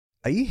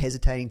Are you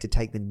hesitating to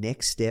take the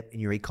next step in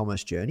your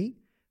e-commerce journey?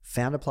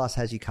 Founder Plus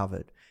has you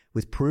covered.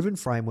 With proven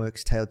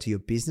frameworks tailored to your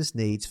business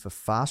needs for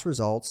fast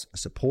results, a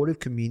supportive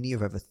community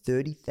of over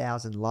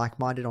 30,000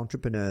 like-minded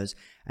entrepreneurs,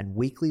 and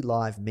weekly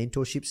live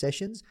mentorship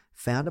sessions,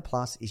 Founder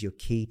Plus is your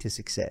key to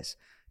success.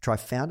 Try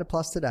Founder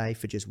Plus today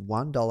for just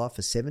 $1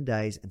 for 7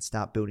 days and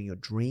start building your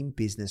dream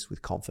business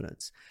with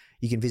confidence.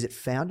 You can visit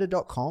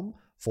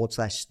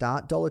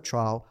founder.com/start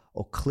 $1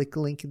 or click the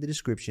link in the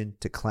description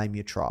to claim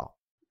your trial.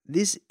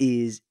 This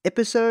is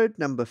episode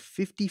number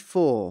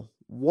 54.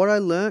 What I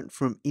learned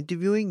from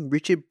interviewing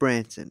Richard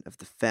Branson of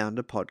the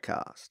Founder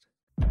Podcast.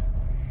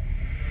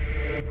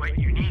 What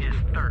you need is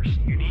thirst.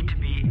 You need to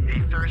be a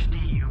thirsty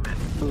human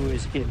who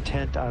is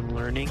intent on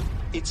learning.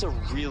 It's a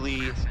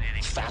really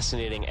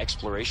fascinating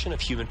exploration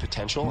of human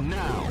potential.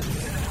 Now,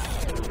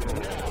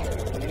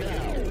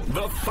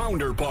 the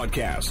Founder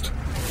Podcast.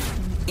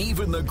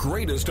 Even the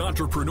greatest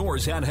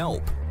entrepreneurs had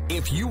help.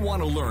 If you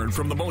want to learn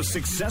from the most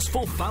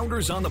successful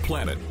founders on the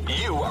planet,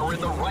 you are in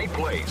the right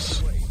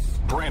place.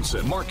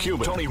 Branson, Mark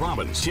Cuban, Tony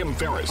Robbins, Tim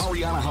Ferriss,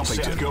 Arianna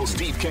Huffington, Seth Godin,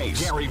 Steve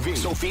Case, Gary Vee,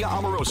 Sophia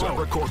Amoruso,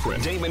 Barbara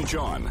Corcoran, Damon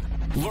John.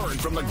 Learn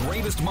from the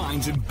greatest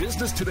minds in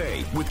business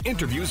today with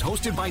interviews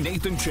hosted by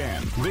Nathan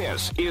Chan.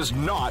 This is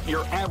not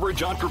your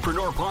average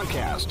entrepreneur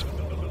podcast.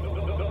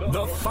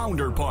 The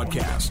Founder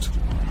Podcast.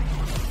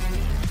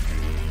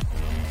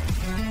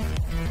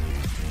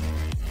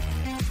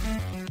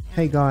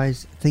 Hey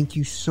guys, thank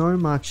you so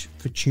much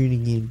for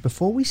tuning in.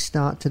 Before we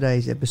start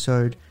today's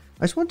episode,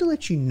 I just want to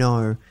let you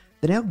know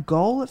that our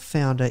goal at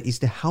Founder is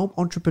to help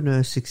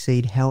entrepreneurs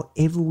succeed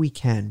however we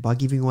can by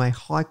giving away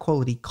high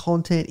quality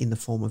content in the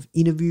form of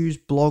interviews,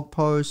 blog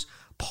posts,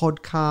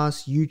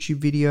 podcasts,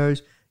 YouTube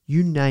videos,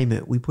 you name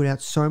it. We put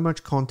out so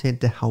much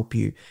content to help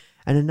you.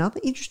 And another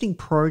interesting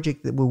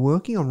project that we're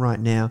working on right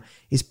now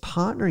is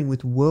partnering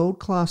with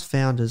world-class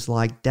founders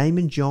like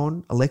Damon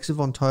John, Alexa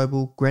Von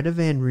Tobel, Greta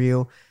Van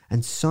Riel,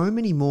 and so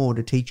many more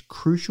to teach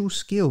crucial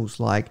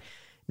skills like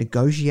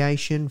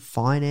negotiation,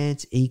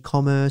 finance,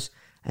 e-commerce,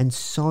 and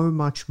so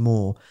much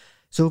more.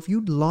 So if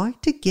you'd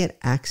like to get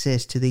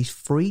access to these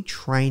free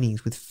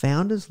trainings with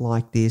founders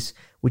like this,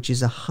 which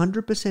is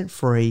 100%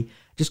 free,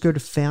 just go to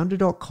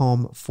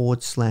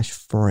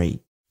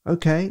founder.com/free.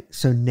 Okay,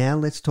 so now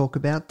let's talk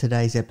about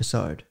today's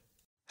episode.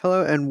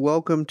 Hello and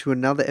welcome to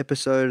another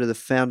episode of the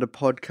Founder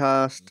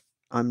Podcast.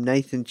 I'm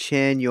Nathan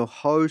Chan, your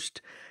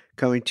host,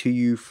 coming to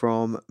you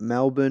from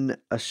Melbourne,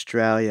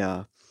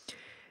 Australia.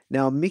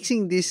 Now, I'm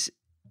mixing this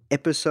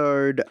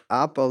episode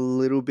up a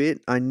little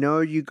bit. I know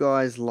you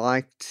guys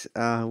liked,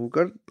 we've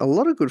got a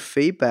lot of good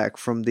feedback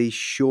from these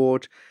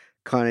short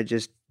kind of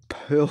just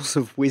pearls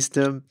of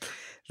wisdom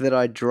that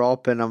I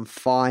drop and I'm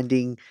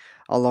finding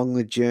along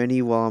the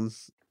journey while I'm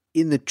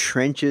in the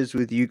trenches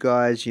with you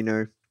guys, you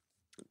know,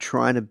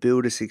 trying to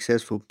build a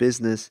successful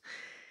business.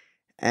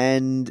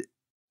 And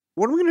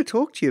what I'm going to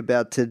talk to you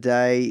about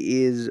today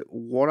is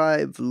what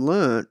I've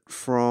learned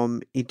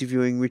from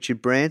interviewing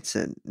Richard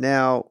Branson.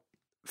 Now,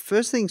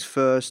 first things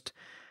first,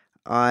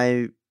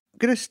 I'm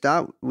going to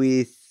start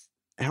with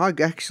how I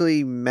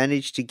actually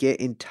managed to get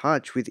in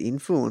touch with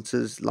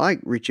influencers like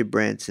Richard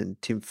Branson,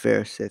 Tim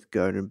Ferriss, Seth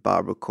Godin,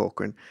 Barbara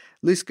Corcoran.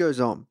 List goes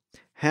on.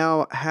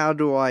 How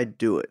do I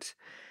do it?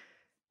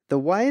 The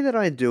way that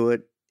I do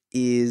it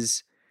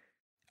is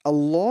a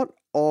lot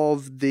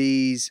of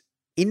these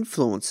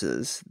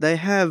influencers, they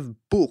have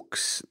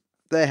books,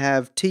 they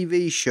have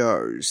TV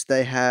shows,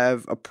 they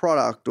have a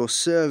product or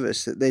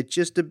service that they're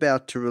just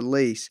about to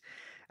release,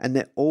 and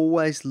they're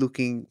always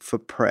looking for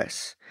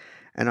press.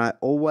 And I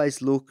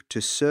always look to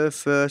serve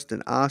first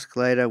and ask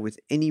later with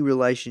any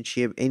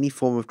relationship, any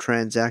form of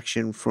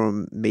transaction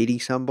from meeting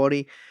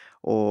somebody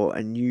or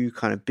a new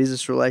kind of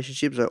business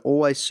relationships. I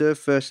always serve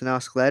first and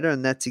ask later,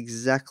 and that's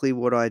exactly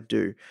what I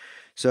do.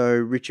 So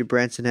Richard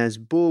Branson has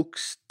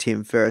books,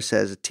 Tim Ferriss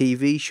has a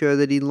TV show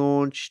that he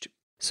launched.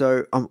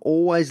 So I'm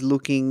always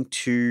looking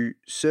to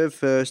serve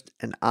first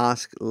and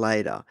ask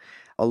later.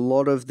 A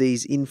lot of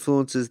these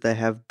influencers, they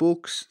have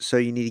books, so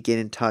you need to get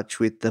in touch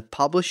with the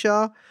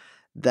publisher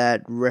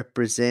that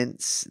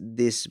represents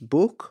this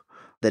book,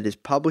 that is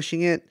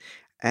publishing it,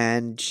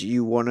 and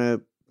you want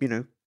to, you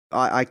know,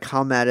 I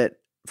come at it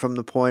from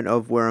the point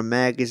of we're a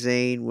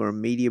magazine, we're a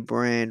media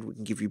brand, we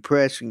can give you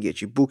press, we can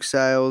get you book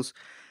sales,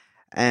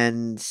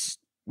 and,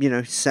 you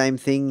know, same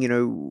thing, you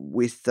know,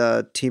 with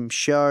Tim's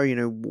show, you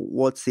know,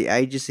 what's the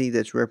agency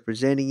that's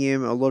representing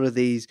him? A lot of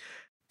these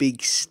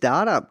big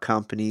startup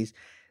companies,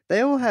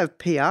 they all have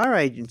PR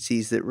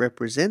agencies that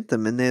represent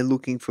them and they're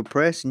looking for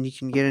press, and you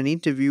can get an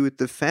interview with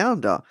the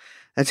founder.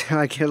 That's how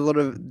I get a lot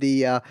of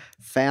the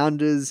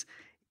founders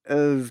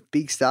of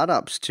big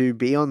startups to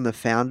be on the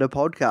Founder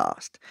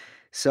Podcast.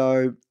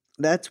 So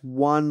that's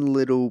one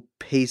little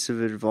piece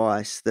of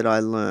advice that I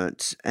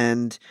learnt.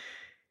 And,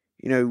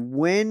 you know,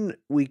 when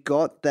we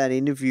got that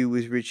interview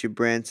with Richard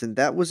Branson,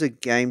 that was a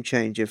game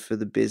changer for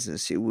the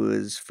business. It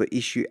was for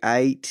issue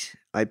 8.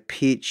 I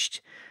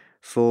pitched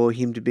for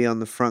him to be on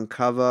the front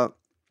cover,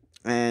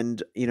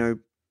 and, you know,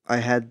 I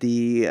had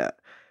the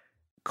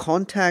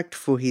contact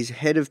for his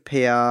head of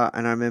PR,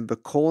 and I remember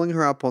calling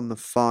her up on the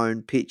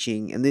phone,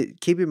 pitching. And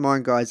keep in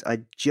mind, guys, I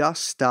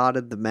just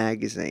started the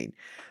magazine.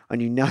 I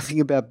knew nothing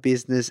about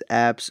business,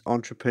 apps,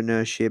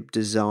 entrepreneurship,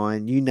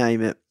 design, you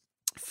name it.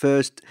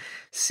 First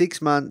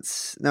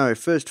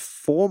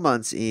 4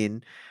 months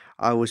in,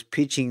 I was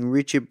pitching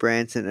Richard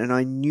Branson, and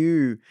I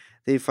knew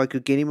that if I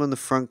could get him on the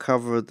front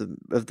cover of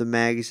the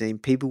magazine,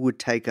 people would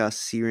take us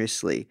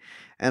seriously.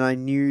 And I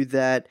knew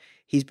that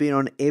he's been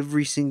on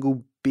every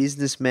single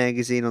business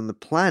magazine on the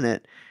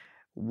planet.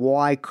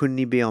 Why couldn't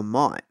he be on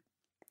mine?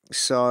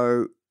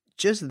 So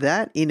just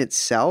that in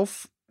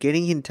itself,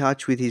 getting in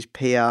touch with his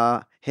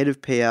PR, head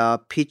of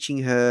PR,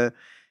 pitching her,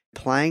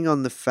 playing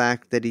on the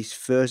fact that his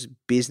first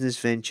business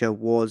venture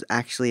was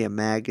actually a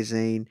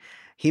magazine,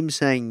 him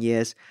saying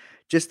yes,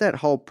 just that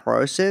whole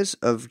process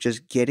of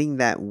just getting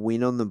that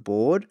win on the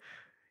board,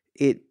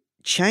 it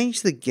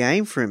changed the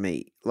game for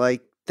me.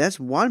 Like, that's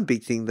one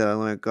big thing that I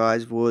learned,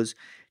 guys, was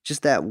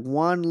just that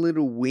one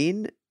little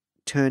win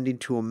turned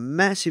into a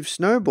massive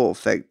snowball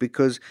effect,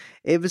 because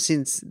ever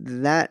since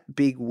that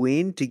big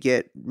win to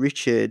get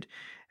Richard,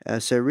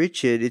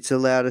 it's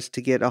allowed us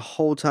to get a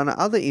whole ton of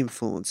other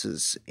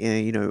influences,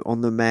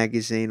 on the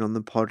magazine, on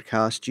the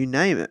podcast, you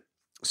name it.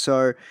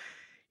 So,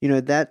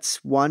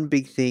 that's one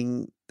big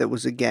thing that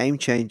was a game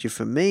changer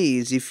for me,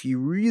 is if you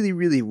really,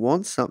 really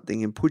want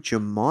something and put your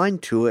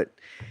mind to it,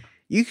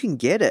 you can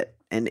get it.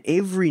 And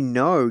every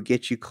no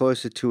gets you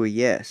closer to a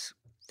yes.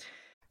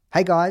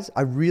 Hey guys,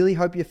 I really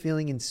hope you're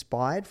feeling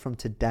inspired from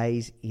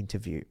today's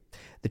interview.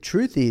 The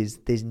truth is,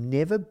 there's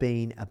never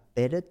been a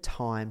better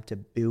time to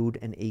build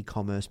an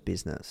e-commerce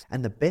business.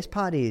 And the best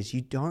part is,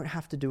 you don't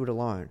have to do it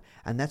alone.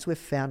 And that's where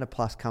Founder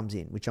Plus comes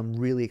in, which I'm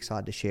really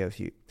excited to share with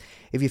you.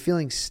 If you're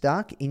feeling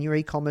stuck in your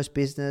e-commerce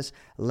business,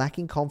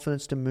 lacking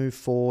confidence to move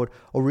forward,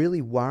 or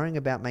really worrying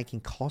about making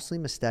costly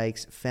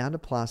mistakes, Founder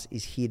Plus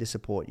is here to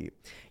support you.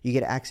 You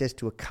get access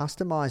to a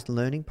customized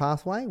learning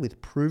pathway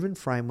with proven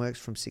frameworks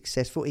from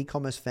successful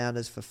e-commerce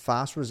founders for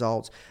fast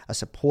results, a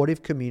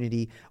supportive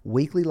community,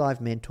 weekly live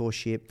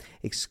mentorship,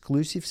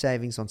 exclusive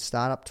savings on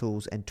startup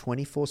tools, and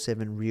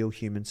 24/7 real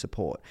human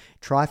support.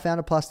 Try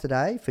Founder Plus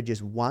today for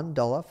just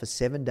 $1 for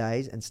 7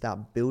 days and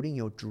start building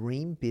your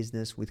dream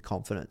business with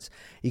confidence.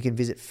 You can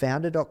visit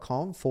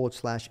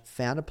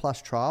founder.com/Founder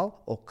Plus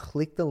trial, or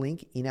click the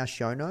link in our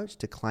show notes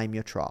to claim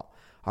your trial.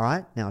 All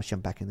right, now let's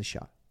jump back in the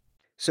show.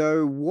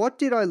 So what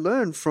did I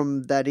learn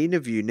from that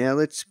interview? Now,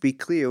 let's be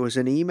clear, it was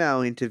an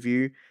email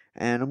interview,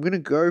 and I'm going to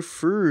go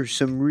through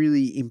some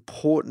really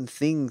important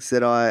things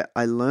that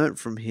I learned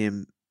from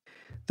him.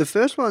 The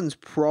first one's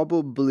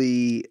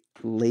probably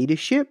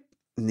leadership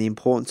and the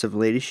importance of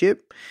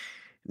leadership.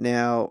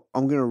 Now,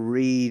 I'm going to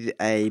read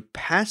a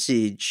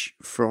passage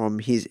from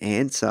his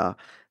answer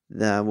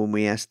when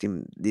we asked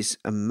him this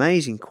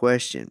amazing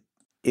question.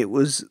 It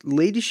was,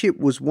 leadership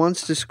was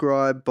once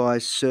described by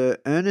Sir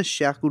Ernest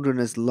Shackleton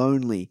as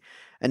lonely,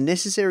 a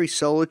necessary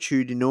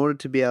solitude in order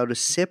to be able to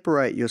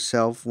separate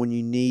yourself when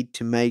you need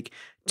to make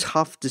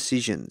tough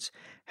decisions.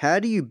 How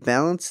do you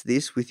balance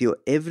this with your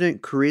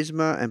evident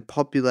charisma and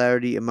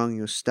popularity among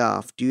your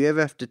staff? Do you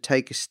ever have to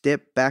take a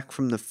step back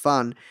from the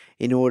fun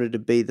in order to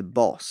be the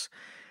boss?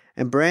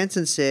 And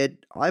Branson said,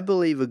 I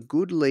believe a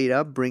good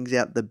leader brings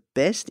out the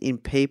best in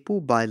people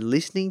by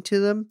listening to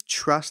them,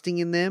 trusting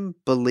in them,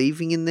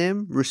 believing in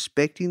them,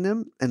 respecting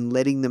them, and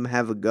letting them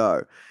have a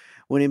go.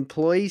 When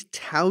employees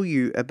tell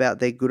you about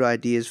their good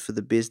ideas for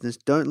the business,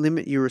 don't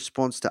limit your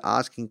response to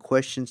asking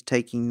questions,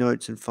 taking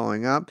notes, and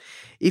following up.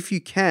 If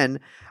you can,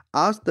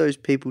 ask those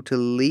people to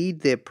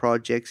lead their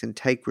projects and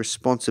take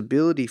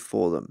responsibility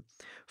for them.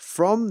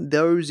 From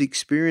those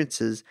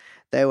experiences,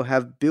 they will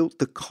have built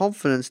the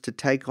confidence to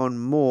take on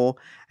more,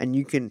 and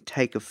you can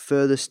take a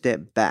further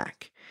step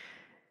back.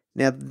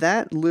 Now,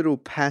 that little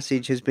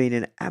passage has been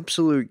an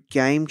absolute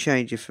game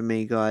changer for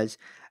me, guys,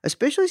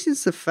 especially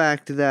since the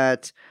fact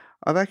that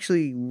I've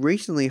actually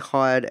recently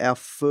hired our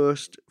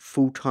first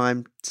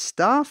full-time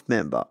staff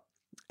member.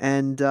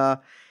 And,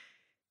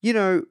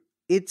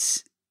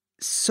 it's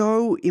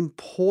so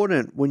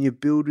important when you're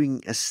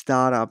building a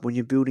startup, when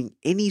you're building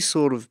any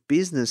sort of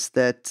business,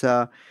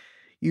 that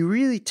you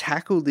really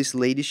tackle this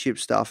leadership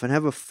stuff and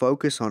have a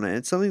focus on it.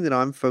 It's something that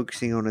I'm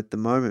focusing on at the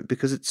moment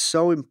because it's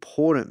so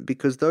important,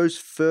 because those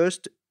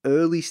first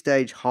early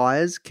stage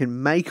hires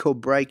can make or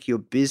break your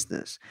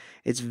business.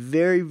 It's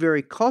very,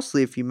 very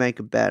costly if you make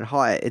a bad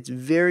hire. It's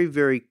very,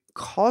 very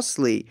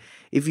costly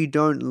if you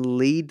don't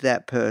lead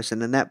that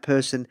person and that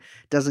person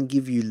doesn't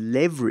give you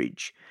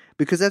leverage.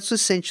 Because that's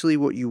essentially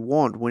what you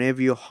want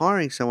whenever you're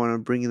hiring someone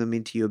and bringing them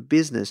into your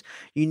business.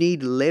 You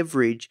need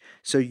leverage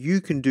so you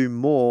can do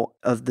more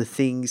of the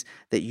things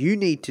that you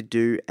need to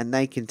do, and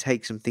they can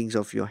take some things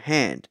off your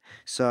hand.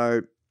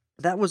 So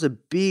that was a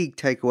big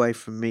takeaway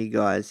from me,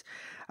 guys.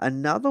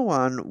 Another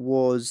one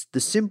was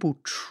the simple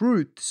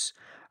truths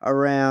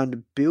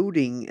around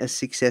building a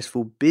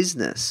successful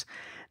business.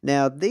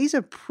 Now, these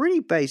are pretty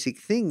basic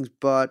things,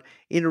 but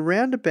in a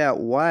roundabout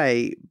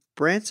way,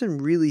 Branson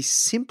really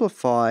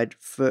simplified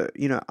for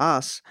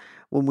us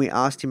when we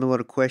asked him a lot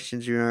of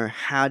questions,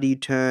 how do you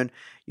turn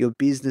your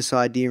business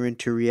idea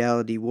into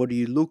reality? What do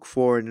you look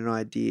for in an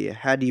idea?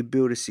 How do you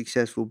build a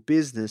successful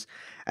business?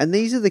 And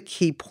these are the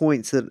key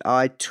points that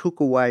I took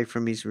away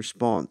from his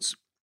response.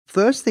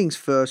 First things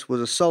first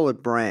was a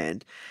solid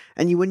brand.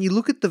 And when you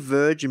look at the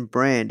Virgin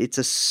brand, it's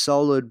a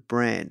solid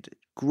brand.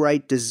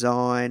 Great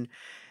design.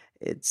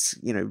 It's,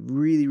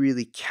 really,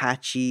 really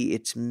catchy.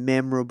 It's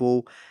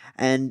memorable.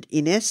 And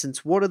in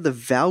essence, what are the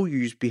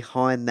values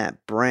behind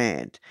that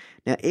brand?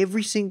 Now,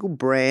 every single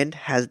brand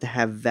has to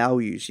have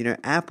values.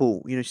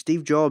 Apple,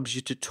 Steve Jobs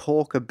used to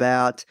talk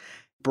about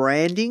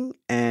branding,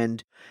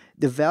 and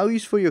the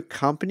values for your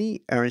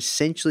company are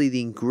essentially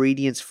the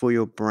ingredients for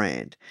your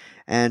brand.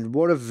 And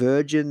what are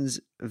Virgin's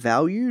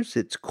values?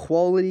 It's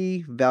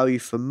quality, value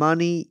for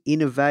money,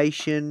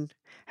 innovation,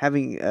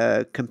 having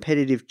a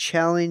competitive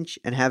challenge,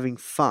 and having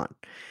fun.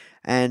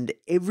 And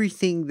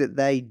everything that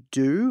they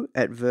do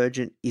at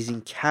Virgin is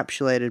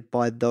encapsulated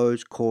by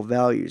those core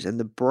values. And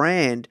the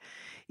brand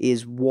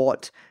is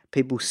what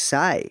people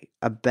say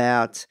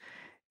about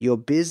your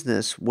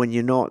business when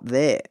you're not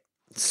there.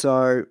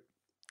 So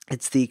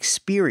it's the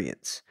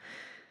experience.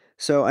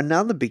 So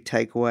another big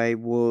takeaway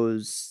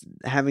was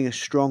having a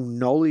strong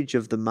knowledge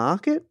of the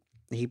market.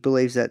 He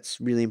believes that's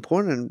really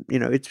important,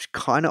 and it's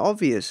kind of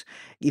obvious.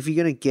 If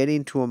you're going to get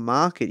into a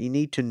market, you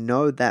need to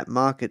know that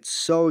market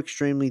so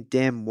extremely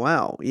damn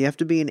well. You have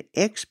to be an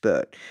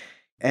expert.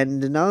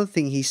 And another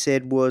thing he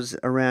said was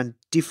around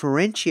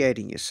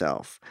differentiating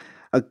yourself.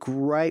 A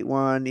great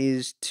one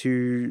is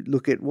to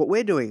look at what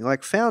we're doing,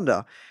 like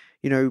Foundr.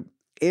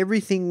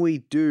 Everything we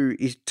do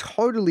is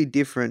totally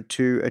different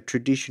to a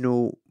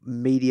traditional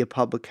media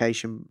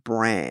publication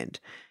brand.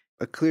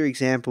 A clear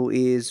example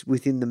is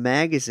within the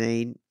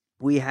magazine,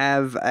 we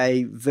have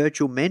a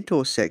virtual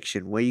mentor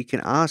section where you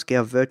can ask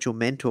our virtual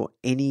mentor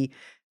any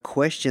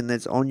question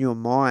that's on your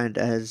mind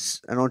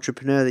as an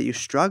entrepreneur that you're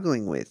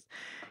struggling with.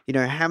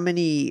 How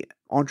many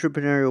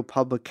entrepreneurial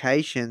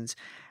publications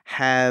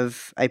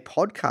have a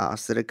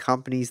podcast that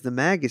accompanies the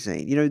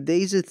magazine?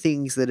 These are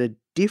things that are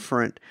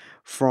different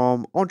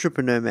from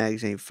Entrepreneur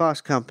Magazine,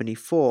 Fast Company,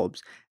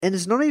 Forbes. And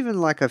it's not even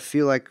like I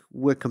feel like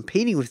we're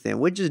competing with them.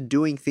 We're just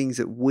doing things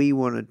that we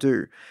want to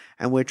do.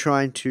 And we're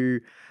trying to,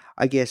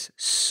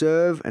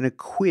 serve and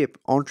equip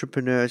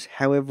entrepreneurs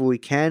however we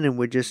can, and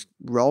we're just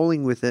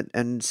rolling with it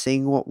and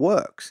seeing what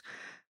works.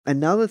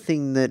 Another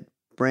thing that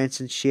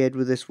Branson shared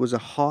with us was a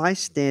high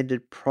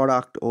standard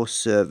product or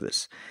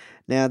service.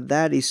 Now,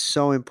 that is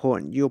so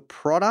important. Your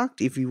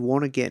product, if you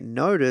want to get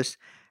noticed,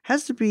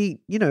 has to be,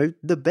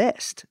 the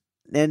best.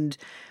 And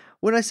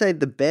when I say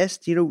the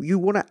best, you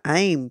want to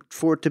aim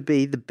for it to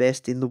be the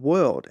best in the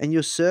world. And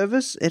your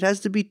service, it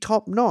has to be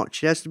top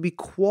notch. It has to be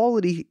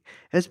quality. It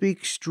has to be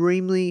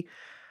extremely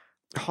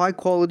high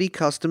quality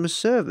customer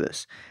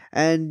service.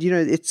 And,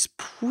 it's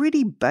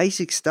pretty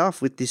basic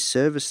stuff with this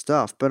service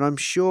stuff. But I'm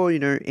sure,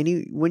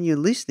 when you're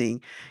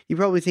listening, you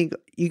probably think,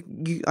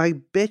 I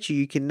bet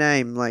you can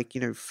name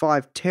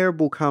 5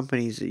 terrible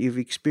companies that you've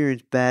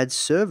experienced bad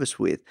service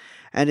with.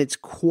 And it's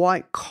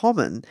quite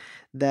common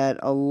that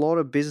a lot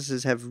of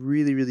businesses have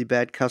really, really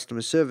bad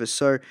customer service.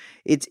 So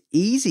it's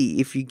easy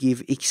if you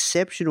give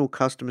exceptional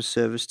customer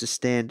service to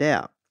stand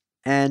out.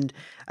 And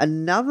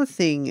another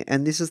thing,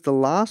 and this is the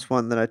last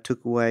one that I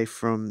took away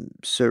from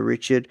Sir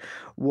Richard,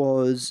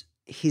 was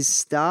his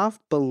staff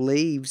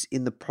believes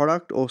in the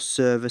product or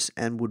service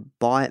and would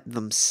buy it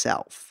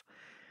themselves.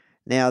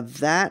 Now,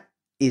 that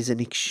is an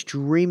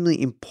extremely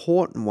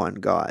important one,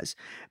 guys,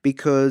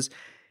 because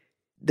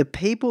the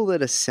people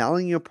that are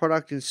selling your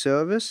product and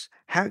service,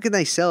 how can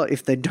they sell it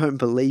if they don't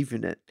believe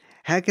in it?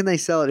 How can they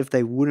sell it if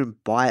they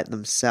wouldn't buy it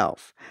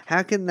themselves?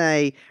 How can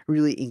they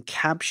really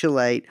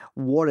encapsulate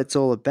what it's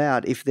all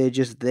about if they're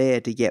just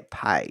there to get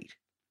paid?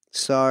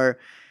 So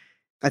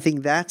I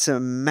think that's a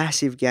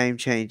massive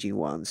game-changing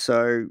one.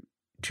 So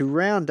to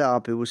round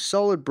up, it was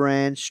solid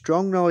brand,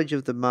 strong knowledge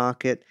of the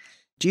market,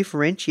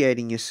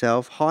 differentiating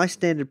yourself, high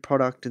standard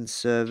product and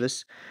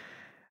service,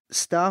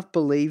 staff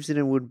believes in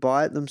it and would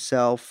buy it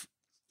themselves,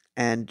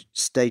 and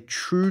stay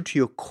true to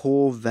your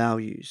core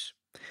values.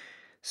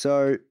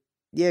 So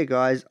yeah,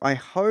 guys, I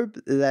hope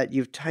that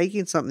you've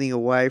taken something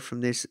away from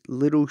this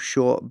little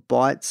short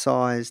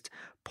bite-sized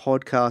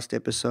podcast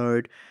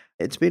episode.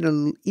 It's been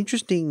an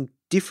interesting,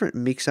 different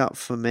mix-up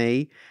for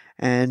me,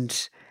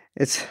 and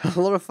it's a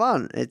lot of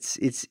fun.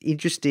 It's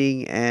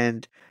interesting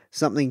and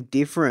something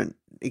different,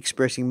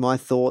 expressing my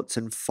thoughts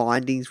and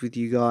findings with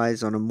you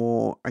guys on a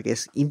more,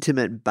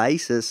 intimate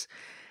basis.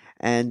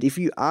 And if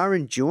you are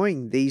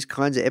enjoying these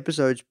kinds of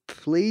episodes,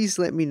 please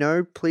let me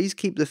know. Please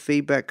keep the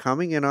feedback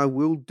coming, and I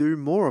will do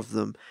more of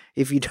them.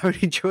 If you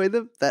don't enjoy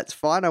them, that's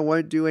fine. I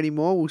won't do any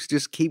more. We'll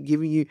just keep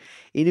giving you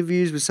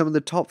interviews with some of the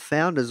top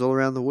founders all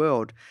around the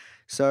world.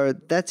 So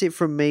that's it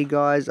from me,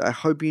 guys. I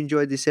hope you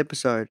enjoyed this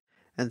episode.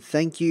 And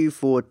thank you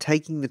for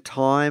taking the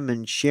time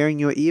and sharing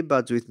your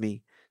earbuds with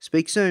me.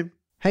 Speak soon.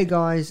 Hey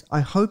guys, I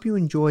hope you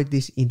enjoyed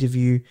this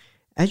interview.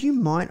 As you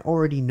might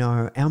already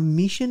know, our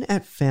mission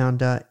at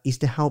Foundr is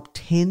to help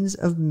tens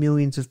of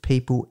millions of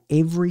people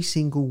every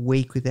single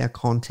week with our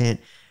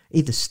content,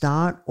 either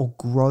start or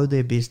grow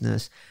their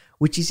business,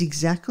 which is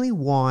exactly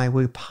why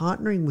we're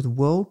partnering with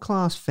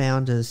world-class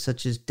founders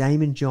such as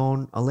Damon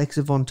John,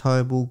 Alexa Von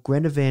Tobel,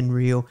 Greta Van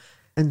Riel,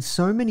 and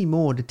so many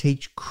more to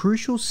teach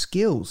crucial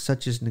skills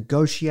such as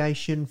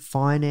negotiation,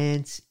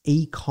 finance,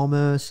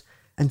 e-commerce,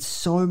 and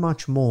so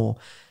much more.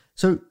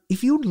 So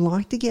if you'd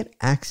like to get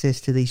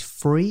access to these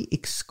free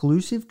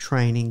exclusive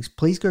trainings,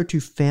 please go to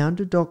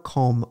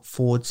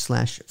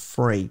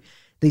foundr.com/free.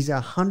 These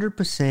are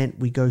 100%.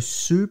 We go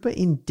super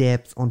in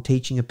depth on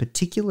teaching a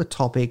particular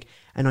topic,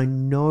 and I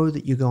know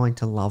that you're going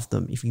to love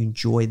them if you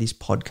enjoy this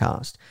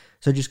podcast.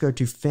 So just go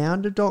to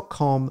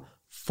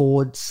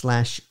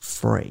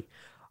foundr.com/free.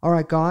 All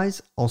right,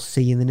 guys, I'll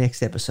see you in the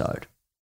next episode.